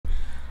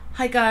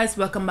Hi guys,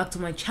 welcome back to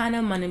my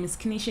channel. My name is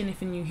Kinesha, and if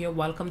you're new here,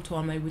 welcome to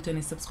all my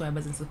returning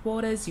subscribers and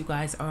supporters. You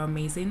guys are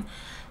amazing.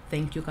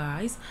 Thank you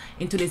guys.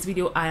 In today's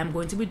video, I am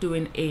going to be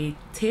doing a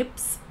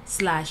tips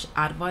slash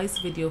advice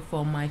video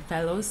for my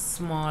fellow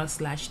small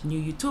slash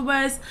new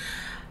YouTubers.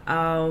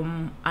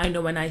 I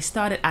know when I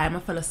started, I am a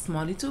fellow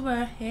small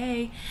YouTuber.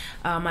 Hey,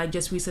 I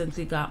just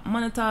recently got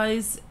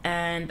monetized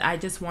and I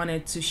just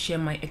wanted to share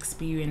my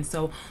experience.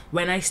 So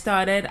when I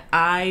started,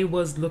 I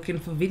was looking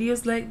for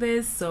videos like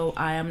this, so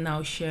I am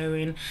now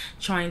sharing,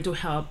 trying to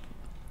help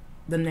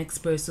the next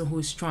person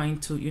who's trying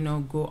to, you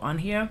know, go on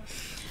here.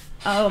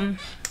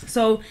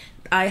 So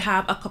I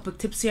have a couple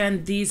tips here,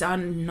 and these are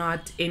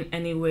not in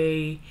any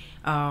way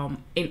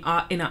in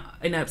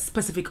a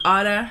specific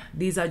order.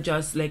 These are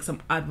just like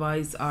some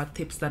advice or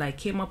tips that I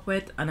came up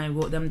with, and I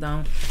wrote them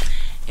down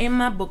in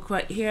my book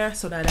right here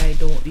so that I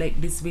don't,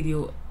 like, this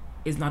video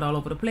is not all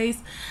over the place.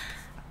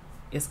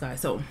 Yes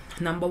guys, so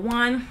number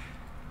one,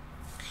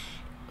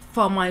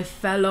 for my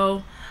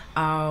fellow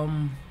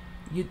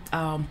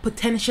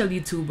potential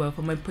YouTuber,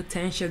 for my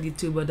potential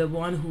YouTuber, the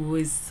one who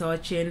is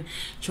searching,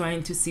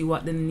 trying to see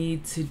what they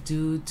need to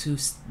do to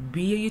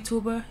be a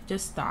YouTuber,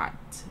 just start.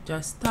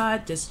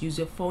 Just use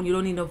your phone. You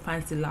don't need no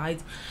fancy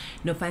lights,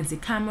 no fancy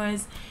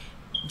cameras.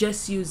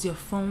 Just use your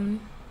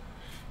phone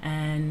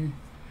and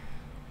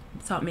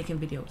start making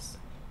videos.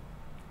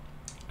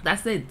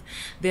 That's it.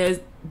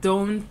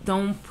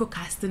 Don't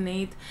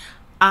procrastinate.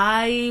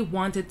 I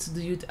wanted to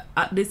do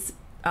this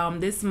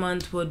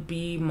month would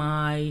be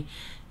my,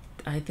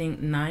 I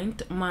think,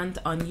 9th month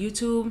on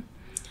YouTube,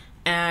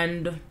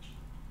 and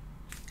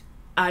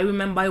I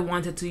remember I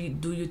wanted to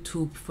do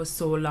YouTube for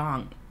so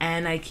long,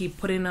 and I keep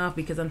putting off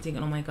because I'm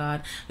thinking, oh my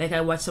god, like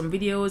I watched some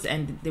videos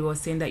and they were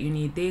saying that you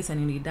need this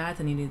and you need that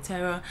and you need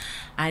Terra.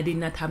 I did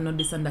not have no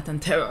this and that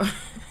and Terra.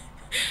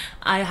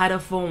 I had a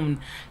phone,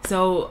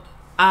 so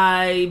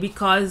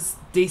because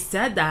they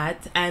said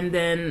that, and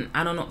then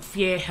I don't know,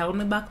 fear held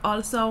me back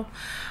also.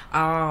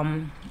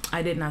 I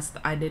did not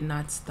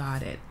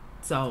start it.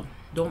 So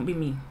don't be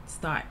me.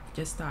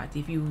 Just start.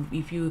 If you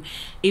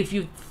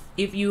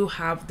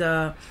have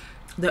the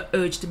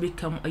urge to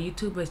become a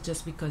YouTuber, it's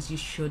just because you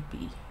should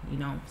be, you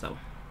know. So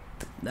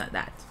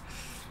that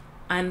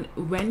and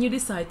when you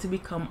decide to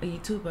become a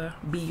YouTuber,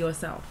 be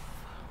yourself.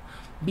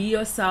 Be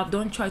yourself.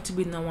 Don't try to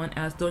be no one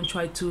else. Don't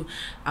try to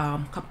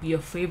copy your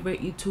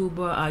favorite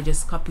YouTuber or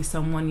just copy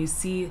someone you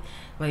see.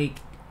 Like,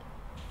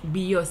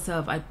 be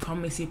yourself. I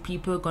promise you,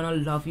 people are gonna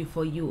love you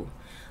for you.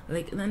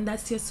 Like, and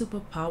that's your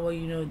superpower,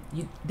 you know.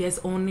 There's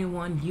only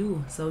one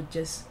you, so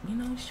just, you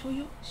know, show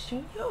you.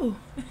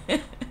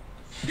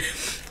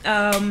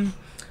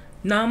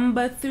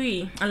 Number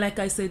 3, and like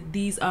I said,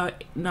 these are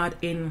not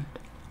in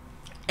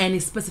any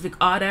specific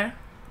order.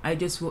 I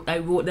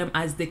wrote them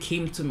as they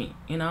came to me,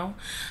 you know.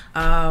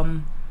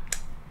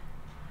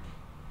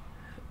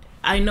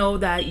 I know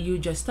that you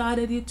just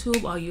started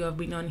YouTube or you have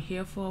been on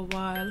here for a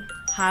while.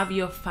 Have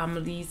your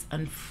families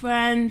and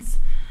friends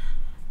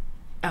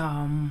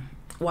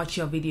watch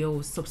your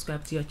videos,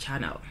 subscribe to your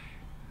channel,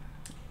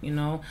 you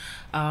know,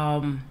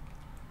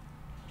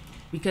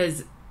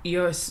 because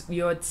you're a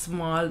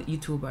small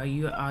YouTuber,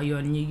 you're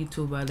a new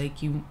YouTuber, like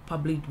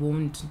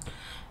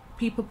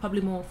people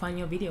probably won't find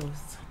your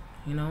videos,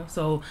 you know.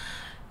 So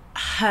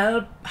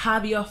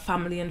have your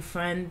family and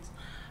friends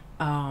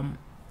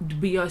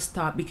be your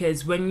start,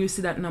 because when you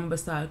see that number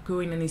start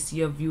growing and you see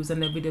your views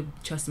and the video,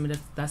 trust me,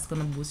 that's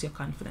gonna boost your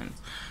confidence.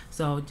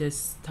 So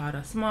just start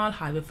a small,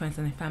 have your friends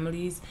and your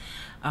families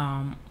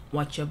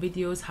watch your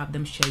videos, have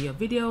them share your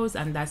videos,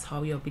 and that's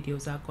how your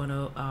videos are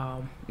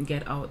gonna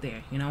get out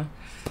there, you know.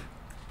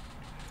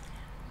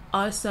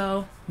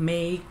 Also,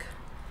 make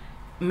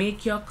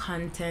your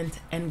content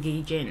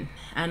engaging,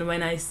 and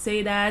when I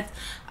say that,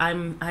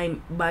 I'm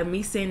by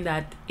me saying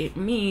that, it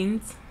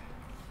means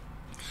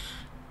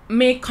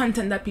make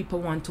content that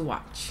people want to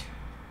watch,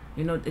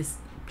 you know. It's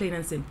plain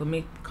and simple.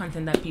 Make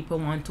content that people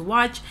want to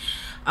watch.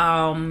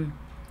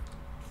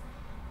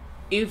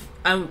 If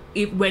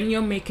when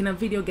you're making a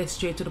video, get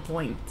straight to the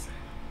point.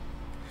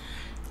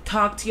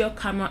 Talk to your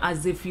camera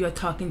as if you're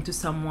talking to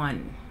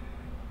someone,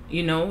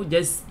 you know,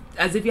 just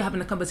as if you're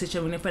having a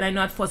conversation with a friend. I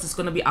know at first it's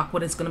gonna be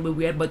awkward, it's gonna be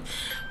weird, but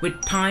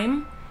with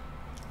time,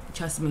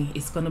 trust me,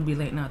 it's gonna be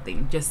like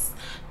nothing. Just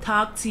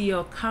talk to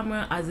your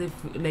camera as if,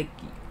 like,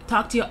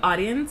 talk to your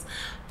audience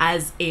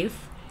as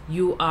if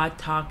you are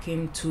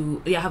having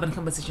a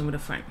conversation with a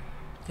friend,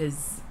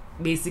 because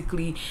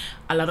basically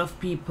a lot of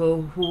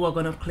people who are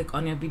gonna click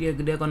on your video,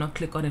 they're gonna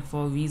click on it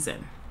for a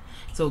reason.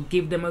 So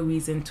give them a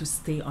reason to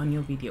stay on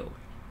your video,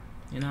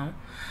 you know.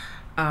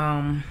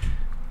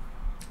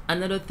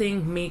 Another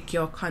thing, make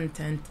your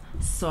content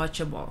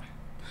searchable.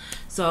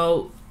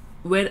 So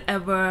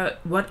whatever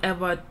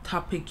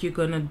topic you're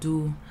gonna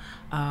do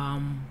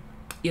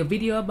your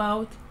video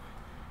about,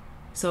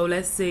 so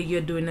let's say you're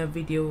doing a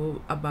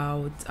video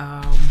about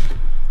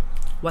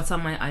what's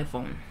on my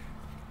iPhone.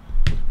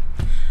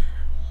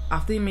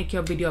 After you make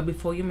your video,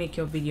 before you make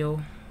your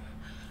video,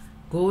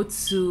 go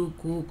to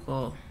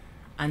Google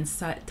and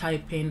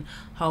type in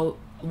how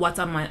what's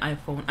on my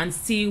iPhone and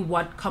see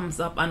what comes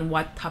up and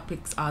what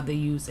topics are they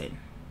using.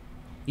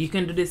 You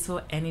can do this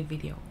for any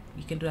video.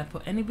 You can do that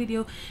for any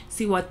video.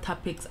 See what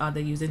topics are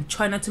they using.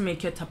 Try not to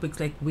make your topics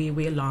like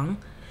way long.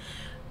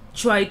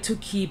 Try to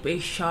keep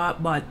it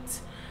short, but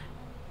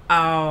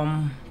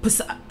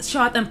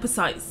short and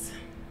precise,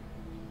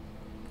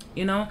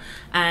 you know,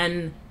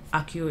 and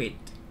accurate,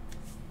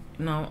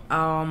 you know.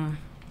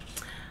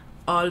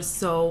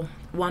 Also,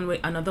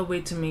 another way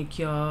to make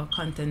your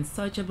content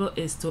searchable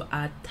is to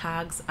add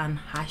tags and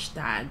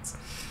hashtags.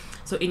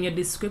 So in your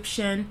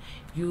description,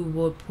 you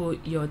will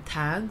put your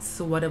tags.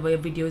 So whatever your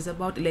video is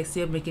about, let's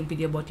say you're making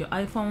video about your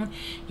iPhone,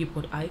 you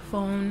put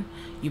iPhone,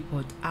 you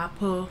put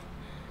Apple,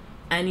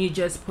 and you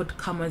just put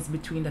comments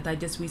between that. I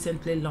just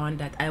recently learned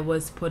that I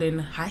was putting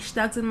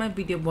hashtags in my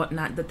video but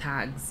not the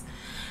tags,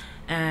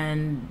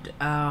 and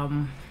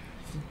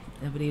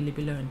every day live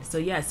you learn. So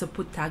yeah, so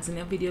put tags in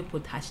your video,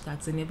 put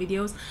hashtags in your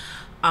videos.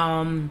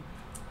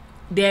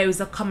 There is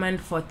a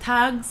comment for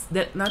tags,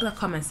 not a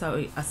comment,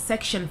 sorry, a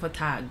section for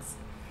tags.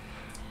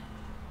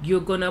 You're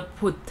gonna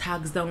put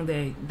tags down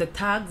there. The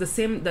tags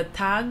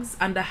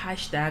and the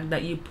hashtag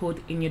that you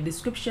put in your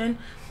description,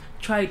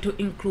 try to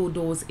include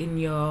those in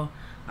your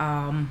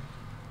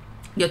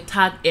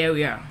tag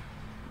area,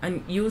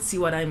 and you'll see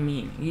what I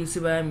mean. You'll see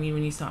what I mean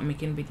when you start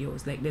making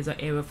videos. Like, there's an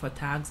area for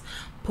tags.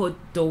 Put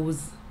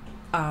those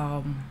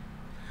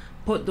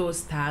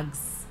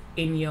tags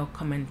in your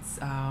comments,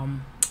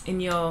 in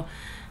your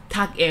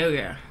tag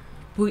area.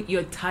 Put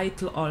your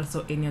title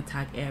also in your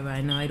tag area.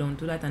 I know I don't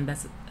do that, and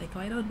that's like,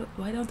 why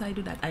don't I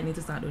do that? I need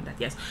to start doing that.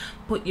 Yes,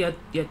 put your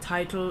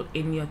title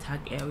in your tag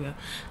area,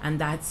 and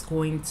that's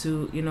going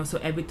to, you know, so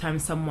every time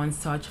someone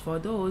search for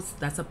those,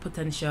 that's a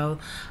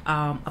potential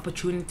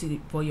opportunity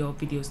for your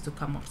videos to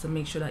come up. So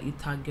make sure that you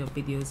tag your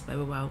videos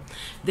very well.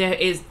 There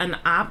is an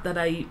app that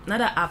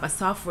a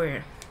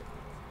software,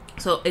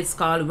 so it's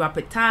called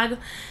Rapid Tag,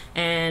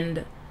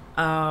 and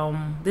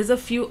there's a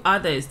few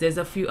others. There is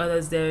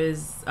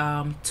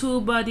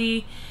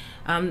TubeBuddy,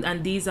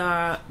 and these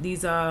are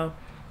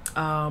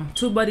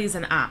TubeBuddy is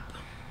an app.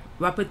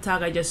 Rapid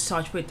Tag, I just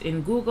search for it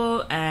in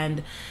Google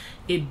and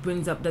it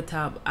brings up the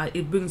tab.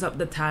 It brings up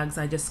the tags.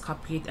 I just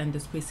copy it and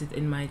just paste it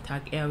in my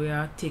tag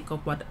area, take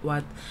up what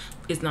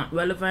is not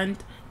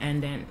relevant,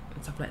 and then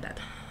stuff like that.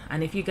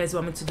 And if you guys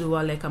want me to do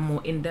a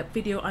more in-depth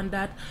video on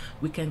that,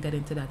 we can get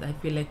into that. I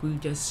feel like we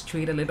just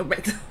strayed a little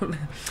bit.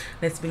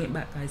 Let's bring it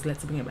back, guys.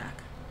 Let's bring it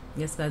back.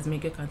 Yes, guys,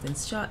 make your content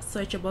short,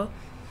 searchable.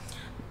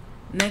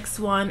 Next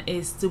one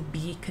is to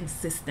be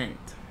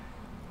consistent.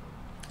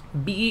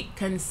 Be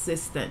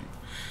consistent.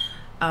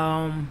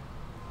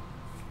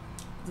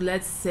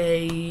 Let's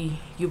say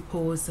you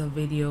post a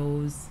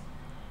video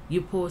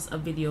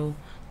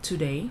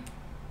today.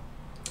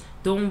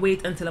 Don't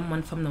wait until a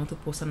month from now to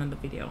post another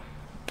video.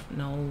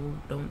 No,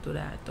 don't do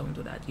that. Don't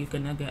do that. You're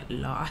gonna get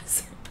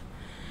lost.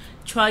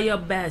 Try your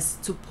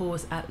best to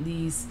post as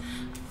much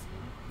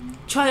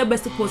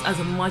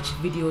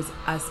videos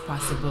as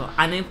possible,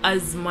 and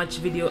as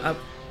much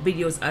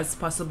videos as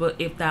possible,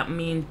 if that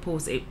means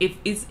post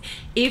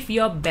if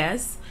your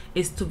best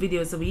is 2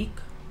 videos a week,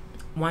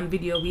 1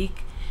 video a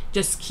week,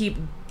 just keep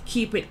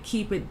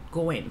it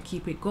going.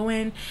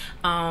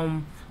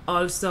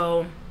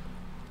 Also,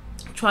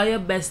 try your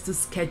best to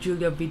schedule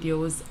your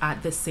videos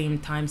at the same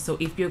time. So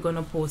if you're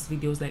gonna post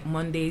videos like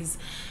Mondays,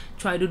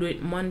 try to do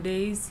it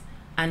Mondays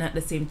and at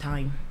the same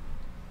time.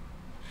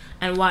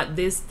 And what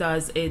this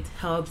does, it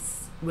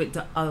helps with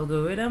the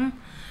algorithm.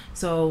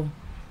 So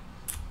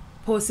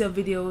post your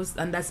videos,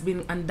 and that's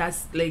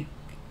like,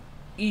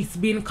 it's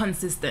being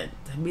consistent.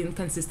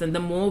 The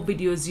more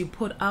videos you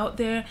put out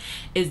there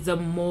is the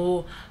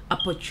more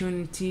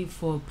opportunity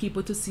for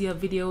people to see your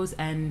videos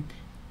and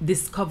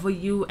discover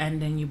you,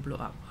 and then you blow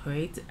up,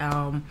 right?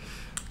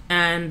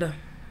 And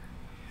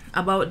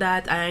about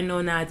that, I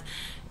know that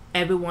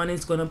everyone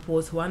is gonna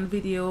post one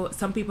video.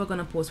 Some people are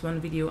gonna post one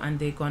video and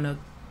they're gonna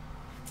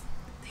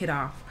hit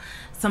off.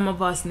 Some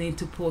of us need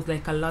to post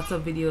like a lot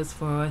of videos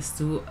for us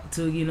to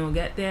you know,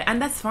 get there,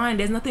 and that's fine.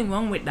 There's nothing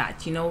wrong with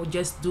that, you know.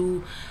 Just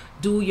do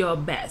your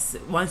best.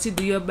 Once you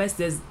do your best,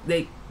 there's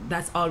like,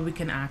 that's all we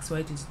can ask,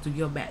 right? Just do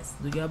your best.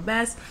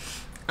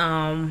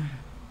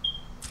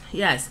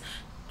 Yes,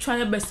 try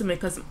your best to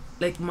make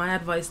my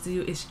advice to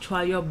you is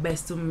try your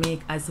best to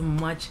make as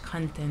much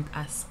content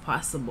as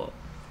possible.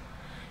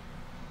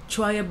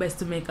 Try your best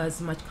to make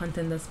as much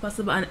content as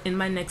possible. And in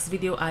my next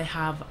video, I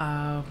have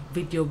a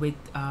video with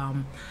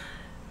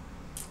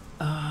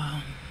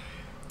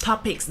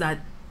topics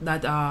that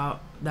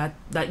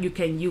you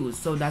can use.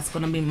 So that's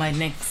gonna be my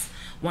next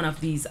one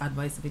of these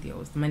advice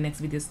videos. My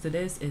next videos to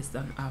this is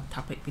a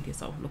topic video,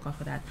 so look out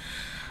for that.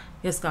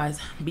 Yes,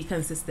 guys, be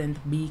consistent.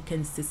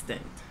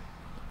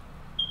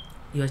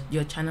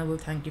 Your channel will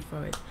thank you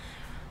for it.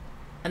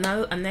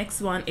 A next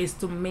one is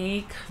to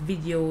make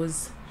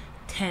videos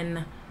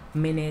 10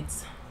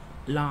 minutes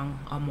long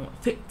or more,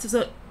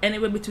 so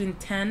anywhere between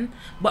 10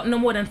 but no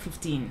more than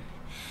 15.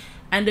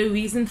 And the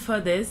reason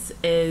for this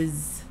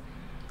is,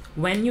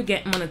 when you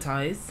get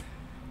monetized,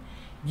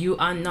 you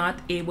are not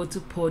able to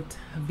put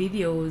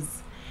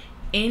videos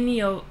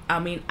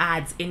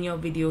ads in your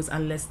videos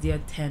unless they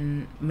are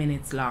 10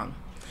 minutes long.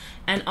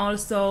 And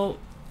also,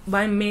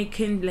 by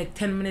making like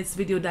 10 minutes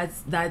video,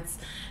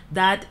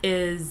 that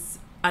is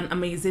an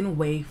amazing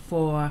way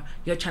for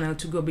your channel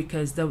to grow,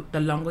 because the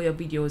longer your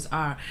videos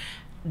are,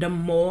 the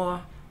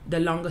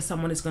longer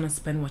someone is going to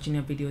spend watching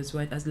your videos,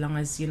 right? As long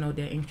as, you know,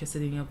 they're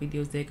interested in your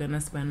videos, they're going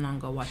to spend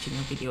longer watching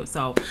your videos.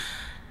 So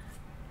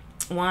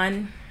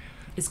one,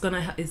 it's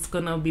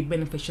gonna be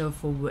beneficial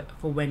for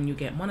when you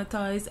get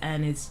monetized,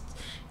 and it's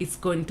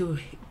going to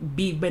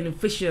be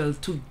beneficial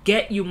to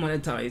get you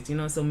monetized, you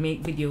know. So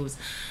make videos,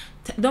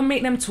 don't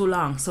make them too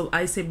long. So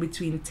I say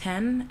between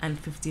 10 and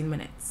 15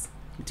 minutes.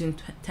 Between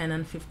 10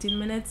 and 15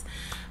 minutes.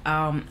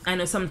 I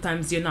know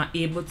sometimes you're not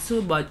able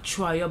to, but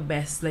try your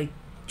best. Like,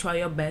 try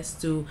your best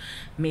to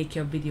make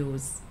your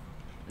videos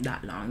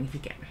that long if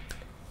you can.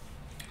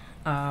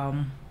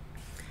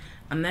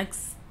 And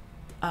next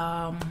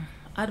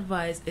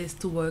advice is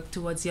to work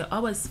towards your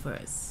hours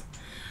first.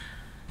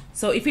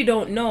 So if you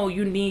don't know,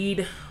 you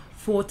need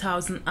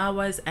 4,000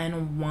 hours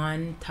and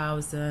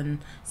 1,000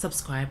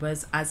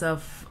 subscribers as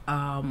of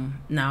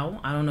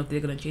now. I don't know if they're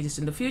gonna change this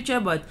in the future,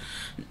 but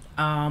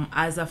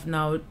as of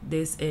now,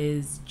 this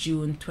is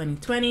June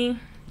 2020.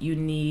 You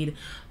need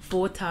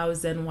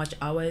 4,000 watch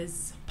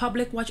hours,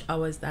 public watch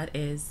hours that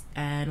is,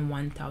 and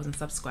 1,000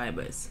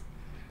 subscribers.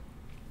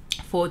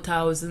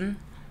 4,000,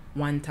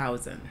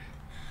 1,000.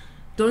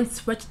 Don't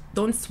sweat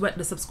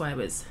the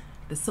subscribers.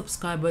 The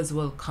subscribers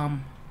will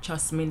come.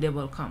 Trust me, they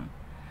will come.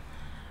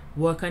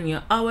 Work on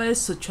your hours.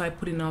 So try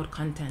putting out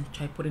content.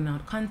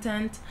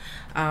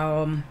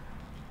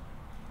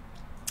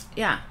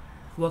 Yeah,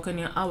 work on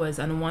your hours.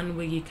 And one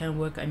way you can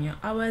work on your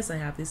hours, I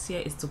have this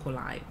here, is to go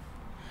live.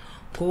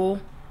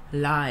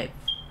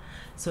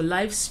 So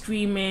live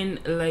streaming,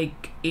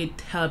 like, it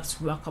helps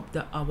rack up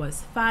the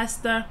hours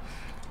faster,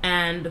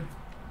 and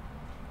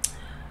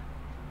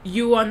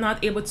you are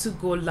not able to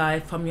go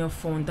live from your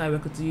phone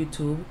directly to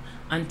YouTube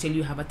until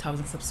you have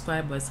 1,000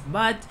 subscribers,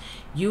 but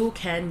you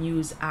can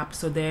use apps.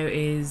 So there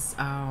is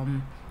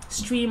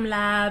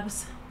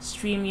Streamlabs,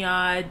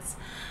 StreamYards,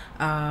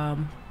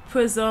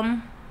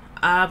 Prism.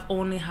 I've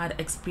only had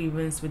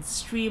experience with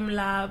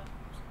StreamYards.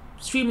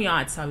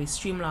 StreamYards.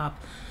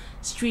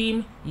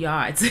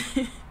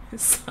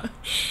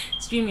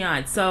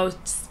 So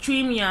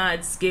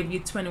StreamYards give you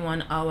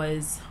 21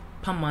 hours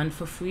per month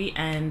for free,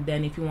 and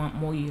then if you want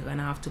more, you're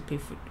gonna have to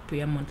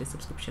pay a monthly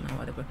subscription or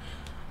whatever.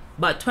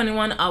 But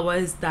 21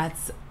 hours,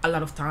 that's a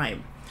lot of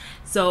time.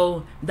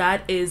 So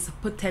that is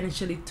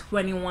potentially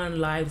 21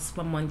 lives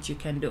per month you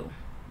can do,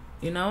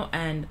 you know.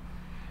 And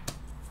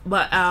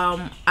but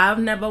I've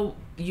never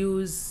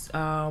used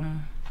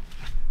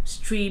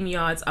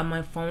StreamYards on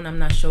my phone. I'm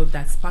not sure if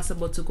that's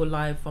possible to go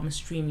live from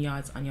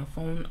StreamYards on your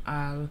phone.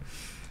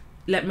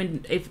 Let me,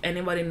 if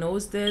anybody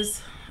knows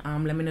this,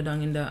 let me know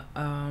down in the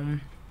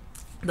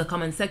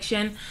comment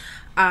section.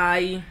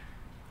 I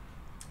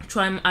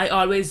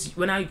always,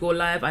 when I go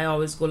live, I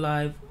always go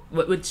live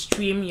with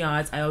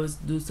StreamYards. I always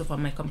do stuff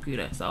on my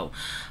computer, so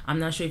I'm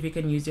not sure if you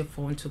can use your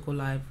phone to go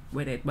live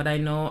with it. But I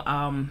know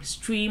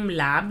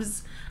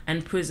Streamlabs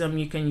and Prism,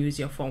 you can use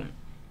your phone.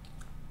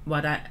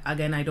 But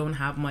I don't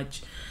have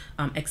much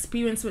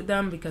experience with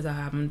them because I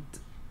haven't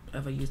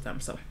ever used them.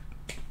 So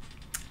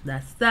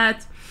that's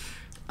that.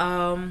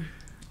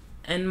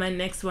 And my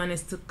next one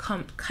is to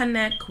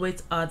connect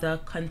with other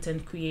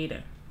content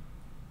creator.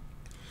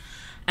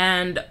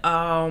 And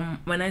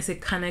when I say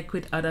connect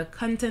with other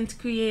content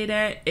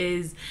creator,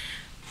 is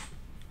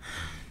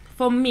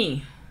for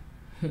me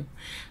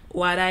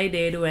what I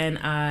did when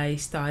I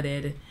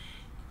started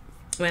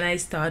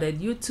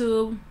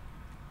YouTube.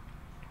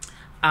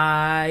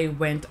 I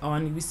went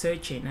on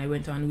researching,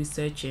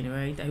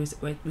 right? I was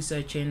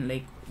researching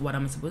like what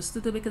I'm supposed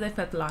to do because I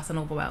felt lost and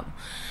overwhelmed.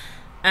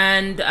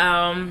 And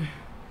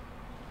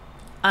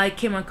I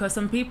came across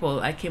some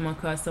people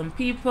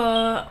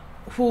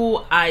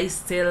who I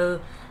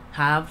still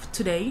have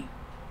today.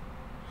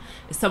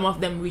 Some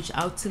of them reached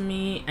out to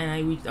me and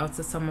I reached out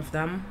to some of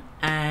them,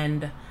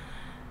 and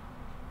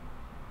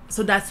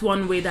so that's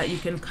one way that you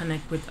can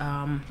connect with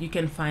you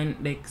can find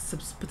like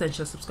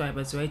potential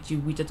subscribers, right? You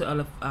reach out to all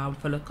of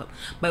fellow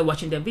by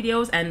watching their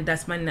videos. And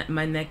that's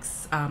my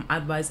next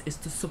advice, is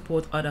to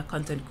support other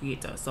content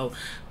creators. So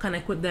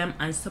connect with them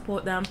and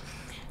support them.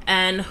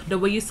 And the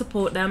way you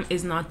support them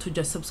is not to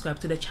just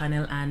subscribe to the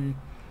channel and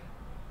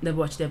they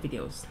watch their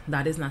videos.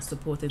 That is not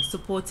supporting.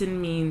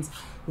 Supporting means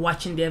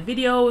watching their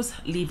videos,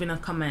 leaving a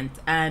comment.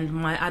 And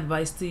my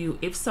advice to you,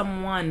 if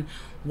someone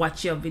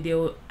watch your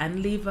video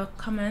and leave a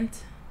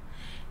comment,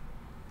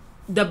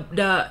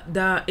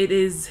 it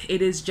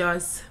is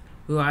just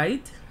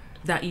right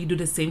that you do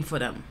the same for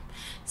them.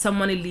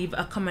 Someone leave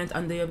a comment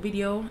under your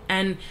video,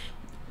 and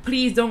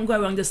please don't go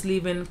around just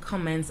leaving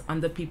comments on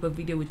the people's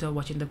video without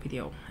watching the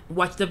video.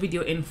 Watch the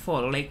video in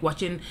full. Like,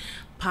 watching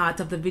part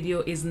of the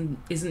video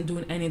isn't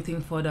doing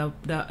anything for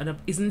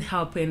isn't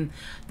helping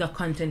the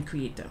content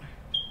creator.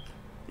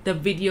 The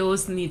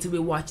videos need to be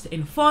watched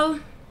in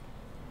full,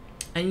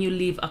 and you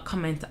leave a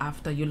comment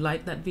after. You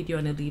like that video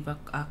and you leave a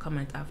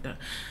comment after.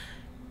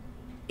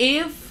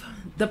 if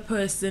the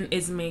person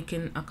is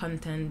making a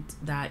content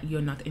that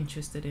you're not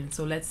interested in,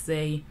 so let's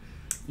say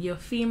you're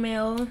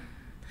female,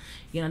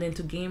 you're not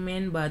into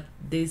gaming, but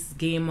this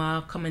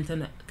gamer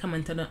commented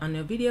on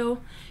your video,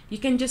 you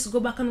can just go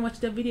back and watch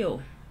the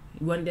video,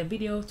 run their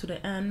video to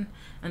the end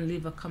and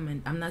leave a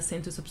comment. I'm not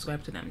saying to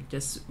subscribe to them,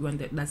 just run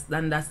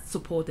that's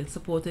supporting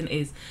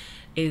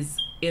is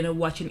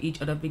watching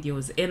each other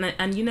videos,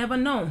 and you never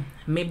know,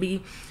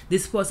 maybe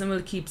this person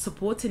will keep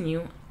supporting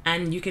you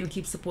and you can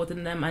keep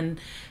supporting them, and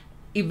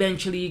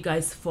eventually you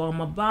guys form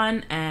a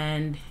bond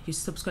and you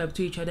subscribe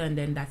to each other, and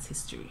then that's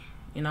history,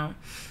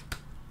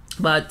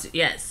 but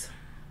yes,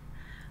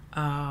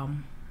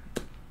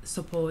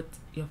 support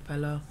your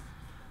fellow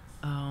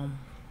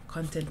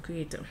content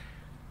creator.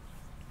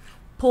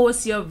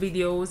 Post your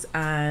videos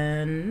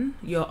and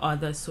your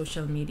other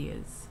social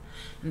medias,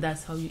 and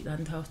that's how you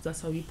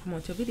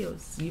promote your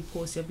videos. You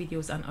post your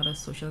videos and other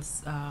social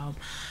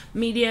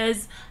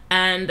medias.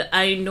 And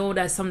I know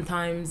that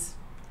sometimes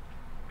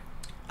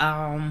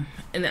and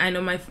I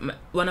know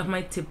one of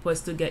my tips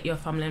was to get your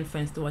family and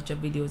friends to watch your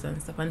videos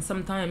and stuff, and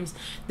sometimes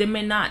they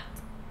may not,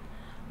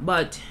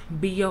 but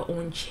be your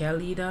own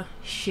cheerleader.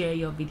 Share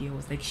your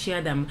videos, like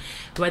share them,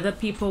 whether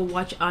people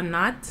watch or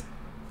not.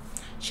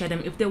 Share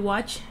them. If they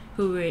watch,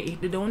 hooray.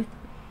 If they don't,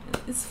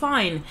 it's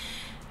fine,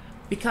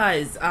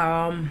 because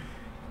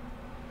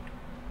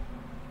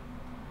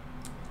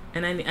and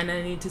I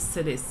need to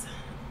say this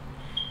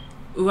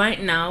right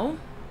now.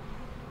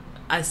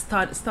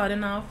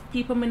 Starting off,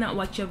 people may not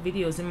watch your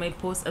videos. You may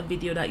post a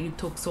video that you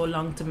took so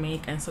long to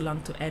make and so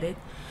long to edit,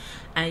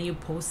 and you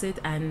post it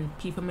and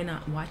people may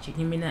not watch it.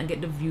 You may not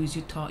get the views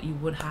you thought you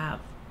would have,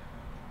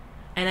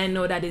 and I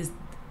know that is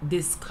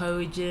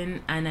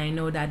discouraging, and I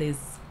know that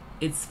it's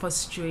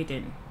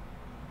frustrating,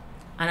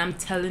 and I'm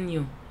telling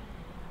you,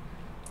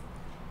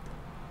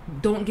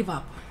 don't give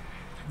up.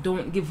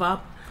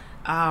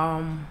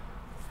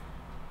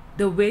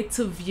 The way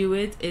to view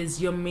it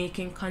is you're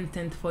making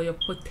content for your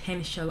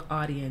potential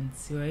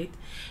audience, right?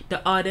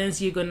 The audience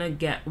you're gonna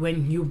get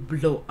when you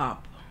blow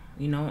up,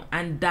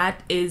 and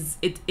that is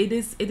it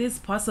is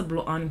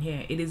possible on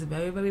here. It is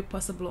very, very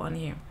possible on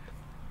here.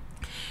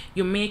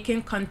 You're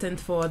making content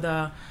for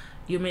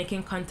your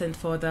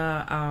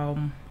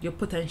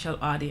potential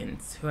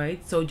audience,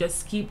 right? So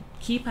just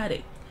keep at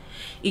it.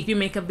 If you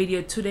make a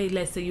video today,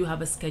 let's say you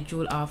have a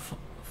schedule of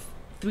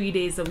 3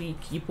 days a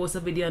week, you post a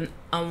video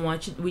and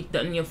watch it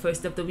on your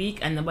first of the week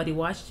and nobody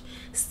watched,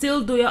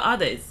 still do your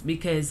others,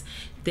 because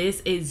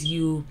this is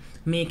you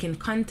making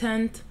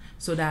content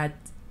so that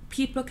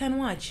people can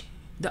watch,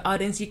 the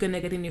audience you're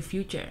gonna get in your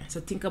future. So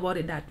think about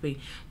it that way.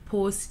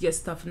 Post your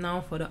stuff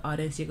now for the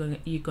audience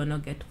you're gonna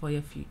get for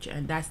your future,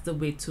 and that's the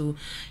way to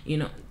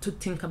to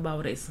think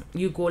about it.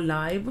 You go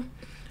live,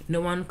 no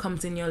one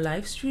comes in your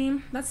live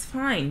stream, that's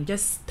fine,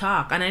 just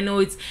talk. And I know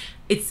it's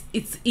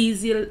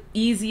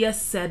easier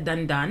said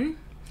than done,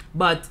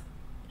 but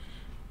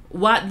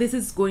what this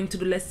is going to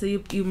do, let's say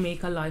you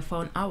make a live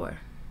for an hour,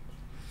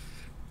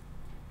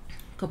 a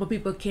couple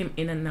people came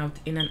in and out,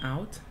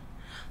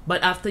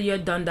 but after you're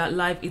done that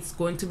live, it's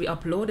going to be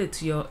uploaded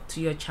to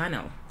your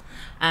channel,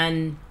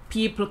 and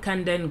people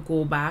can then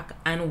go back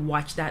and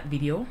watch that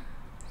video,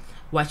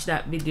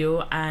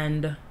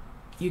 and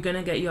you're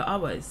gonna get your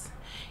hours.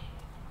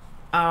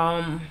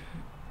 One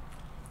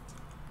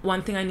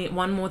more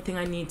thing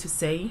I need to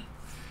say,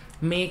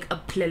 make a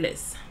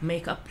playlist,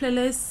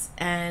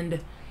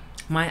 and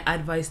my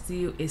advice to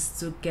you is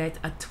to get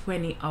a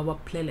 20-hour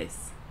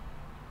playlist.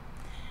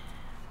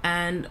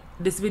 And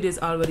this video is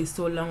already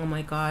so long, oh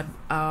my god,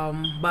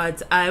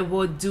 but I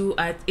will do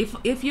it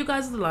if you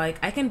guys like.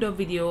 I can do a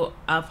video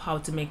of how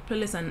to make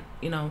playlists, and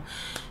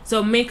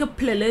so make a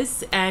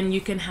playlist, and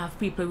you can have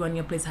people run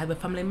your playlist, have a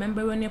family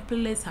member run your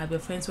playlist, have your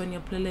friends run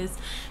your playlist,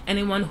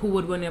 anyone who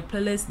would run your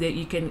playlist, that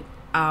you can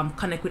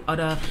connect with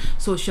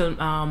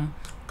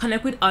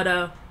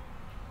other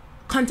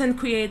content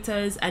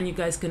creators, and you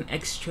guys can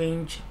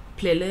exchange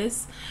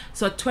playlists.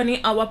 So a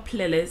 20-hour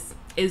playlist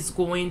is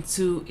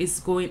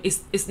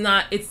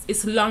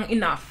long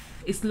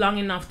enough. It's long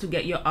enough to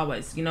get your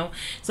hours,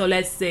 So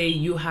let's say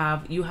you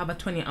have a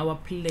 20-hour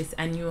playlist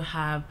and you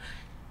have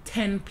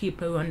 10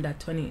 people on that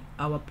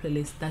 20-hour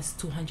playlist. That's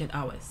 200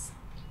 hours,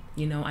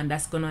 and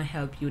that's gonna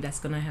help you.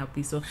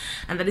 So,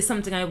 and that is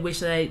something I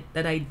wish that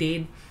I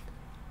did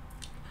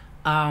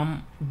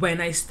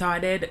when I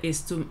started,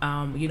 is to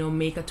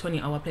make a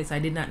 20-hour playlist. I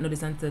did not know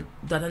this until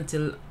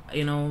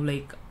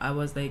like I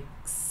was like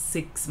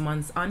 6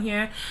 months on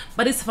here,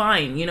 but it's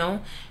fine.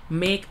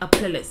 Make a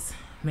playlist.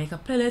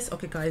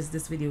 Okay guys,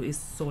 this video is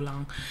so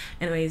long.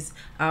 Anyways,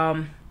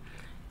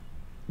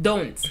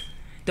 don't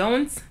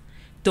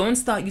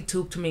start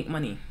YouTube to make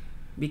money,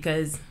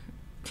 because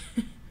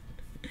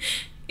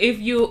if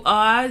you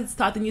are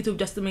starting YouTube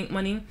just to make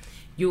money,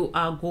 you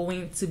are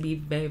going to be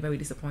very, very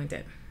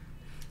disappointed.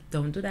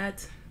 Don't do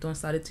that. Don't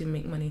start it to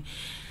make money.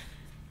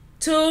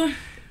 2,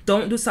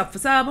 don't do sub for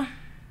sub.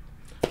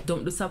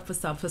 Don't do sub for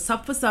sub.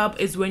 Sub for sub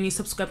is when you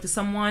subscribe to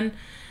someone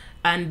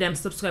and them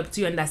subscribe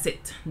to you, and that's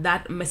it.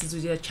 That messes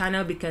with your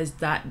channel, because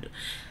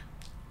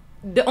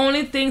the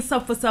only thing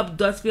sub for sub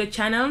does for your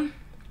channel,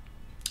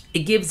 it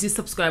gives you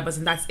subscribers,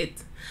 and that's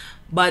it.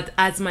 But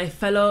as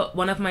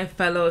one of my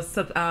fellow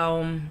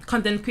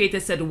content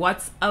creators said,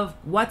 what's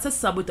a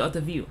sub without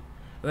a view,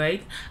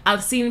 right?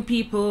 I've seen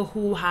people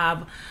who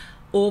have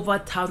over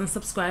 1,000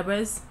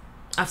 subscribers.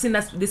 I've seen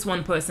this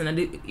one person, and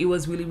it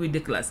was really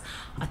ridiculous.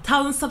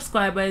 1,000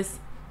 subscribers,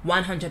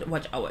 100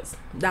 watch hours.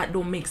 That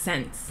don't make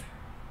sense.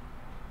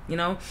 You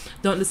know,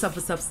 don't do sub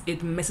for subs.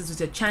 It messes with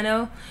your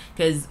channel,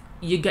 because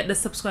you get the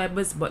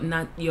subscribers but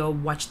not your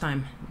watch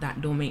time.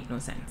 That don't make no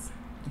sense.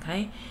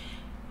 Okay,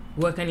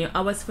 work on your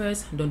hours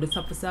first. Don't do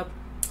sub for sub.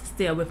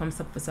 Stay away from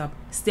sub for sub.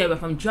 Stay away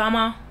from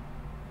drama.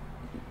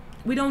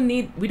 We don't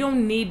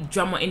need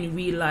drama in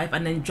real life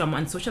and then drama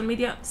on social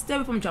media. Stay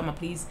away from drama,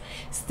 please.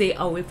 Stay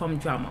away from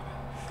drama.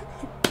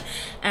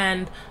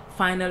 And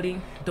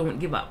finally, don't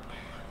give up.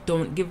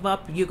 Don't give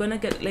up. You're gonna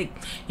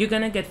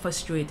get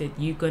frustrated.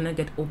 You're gonna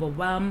get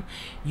overwhelmed.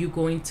 You're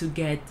going to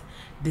get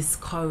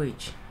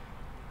discouraged.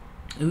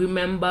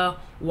 Remember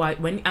why,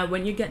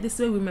 when you get this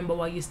way, remember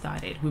why you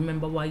started.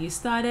 Remember why you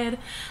started.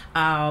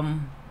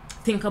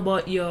 Think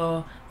about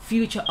your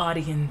future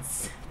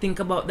audience. Think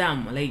about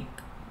them. Like,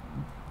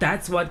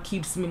 that's what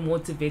keeps me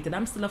motivated.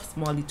 I'm still a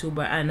small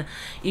YouTuber, and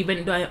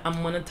even though I'm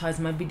monetized,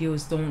 my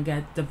videos don't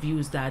get the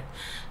views that,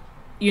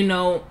 you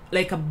know,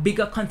 like a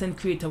bigger content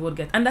creator would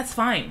get, and that's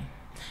fine.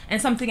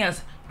 And something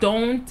else,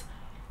 don't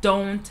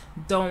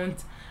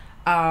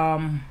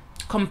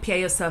compare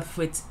yourself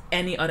with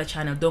any other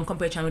channel. Don't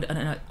compare your channel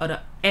with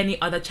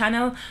any other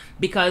channel,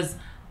 because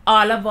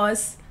all of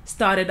us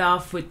started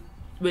off with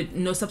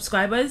no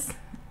subscribers.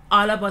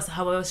 All of us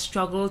have our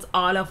struggles.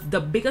 All of the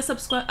bigger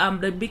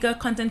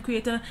content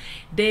creator,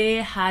 they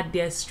had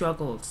their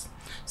struggles.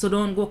 So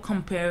don't go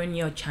comparing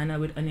your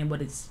channel with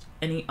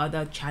any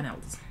other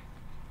channels.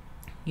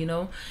 You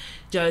know,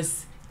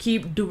 just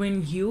keep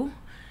doing you.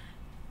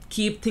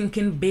 Keep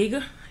thinking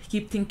big.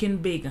 Keep thinking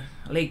big.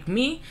 Like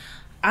me,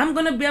 I'm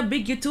gonna be a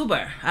big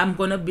YouTuber. I'm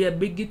gonna be a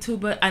big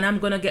YouTuber, and I'm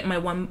gonna get my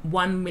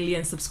 1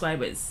 million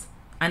subscribers,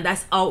 and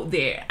that's out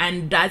there.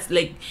 And that's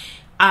like,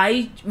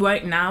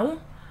 right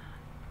now,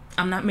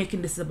 I'm not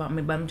making this about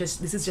me, but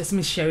this is just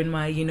me sharing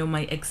my, you know,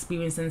 my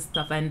experience and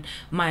stuff, and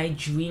my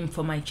dream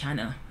for my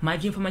channel. My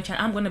dream for my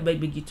channel, I'm gonna be a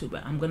big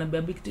YouTuber. I'm gonna be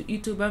a big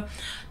YouTuber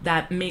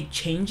that make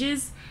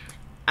changes,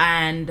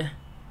 and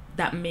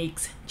that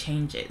makes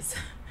changes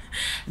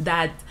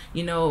that,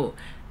 you know,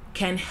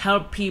 can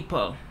help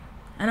people.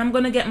 And I'm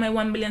gonna get my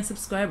 1 million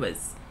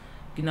subscribers.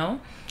 You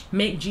know,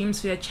 make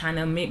dreams for your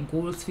channel, make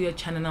goals for your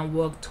channel, and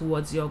work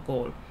towards your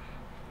goal.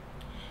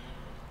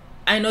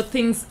 I know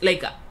things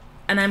like,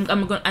 and I'm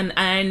going, and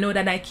I know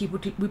that I keep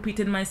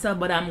repeating myself,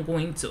 but I'm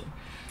going to.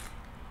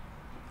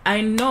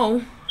 I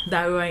know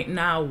that right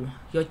now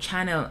your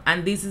channel,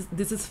 and this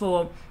is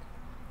for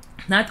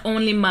not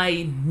only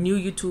my new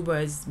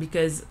YouTubers,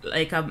 because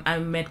like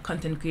I've met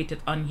content creators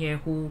on here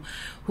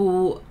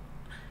who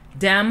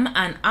them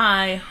and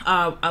I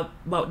are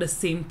about the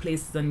same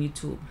places on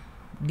YouTube.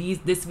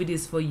 This video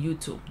is for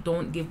YouTube.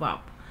 Don't give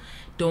up.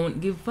 Don't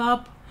give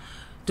up.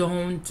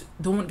 Don't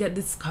get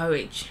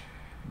discouraged.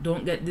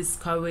 Don't get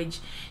discouraged.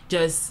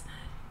 Just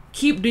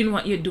keep doing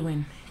what you're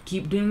doing.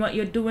 Keep doing what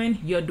you're doing.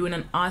 You're doing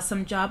an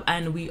awesome job,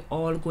 and we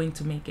all going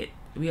to make it.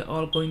 We are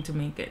all going to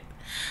make it.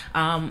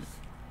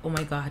 Oh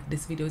my god,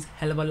 this video is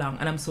hell of a long,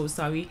 and I'm so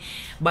sorry,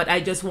 but I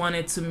just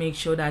wanted to make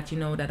sure that, you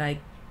know, that I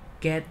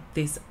get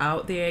this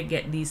out there,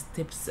 get these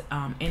tips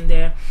in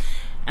there.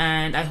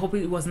 And I hope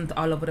it wasn't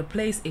all over the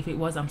place. If it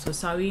was, I'm so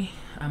sorry.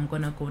 I'm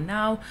gonna go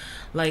now.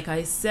 Like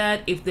I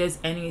said, if there's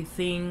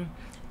anything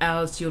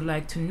else you'd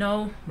like to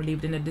know, leave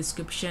it in the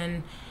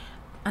description,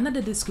 in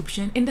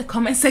the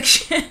comment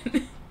section.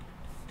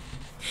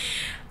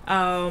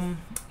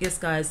 Yes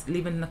guys,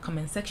 leave it in the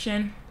comment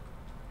section.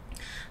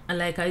 And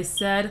like I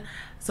said,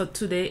 so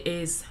today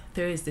is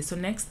Thursday, so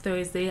next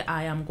Thursday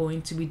I am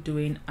going to be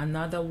doing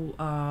another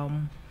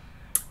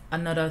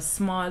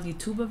small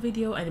YouTuber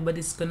video, but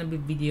it's gonna be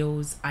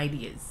videos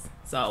ideas,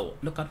 so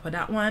look out for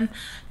that one.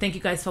 Thank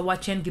you guys for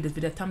watching. Give this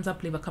video a thumbs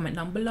up, leave a comment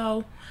down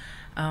below.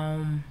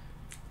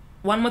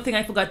 One more thing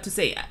I forgot to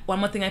say.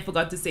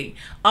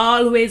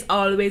 Always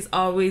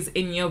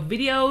in your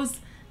videos,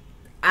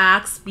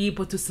 ask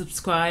people to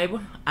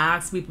subscribe,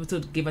 ask people to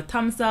give a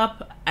thumbs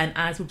up, and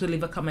ask people to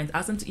leave a comment.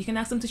 You can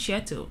ask them to share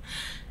too.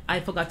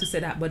 I forgot to say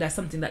that, but that's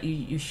something that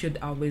you should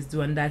always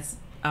do, and that's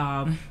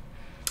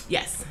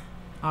yes,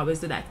 always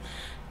do that.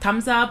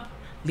 Thumbs up,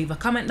 leave a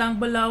comment down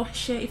below,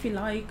 share if you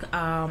like.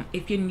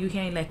 If you're new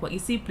here and like what you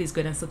see, please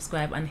go ahead and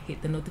subscribe and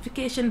hit the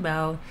notification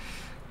bell.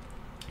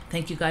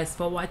 Thank you guys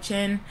for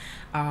watching.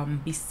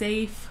 Be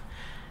safe,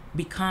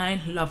 be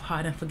kind, love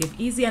hard, and forgive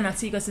easy, and I'll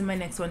see you guys in my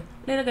next one.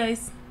 Later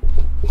guys.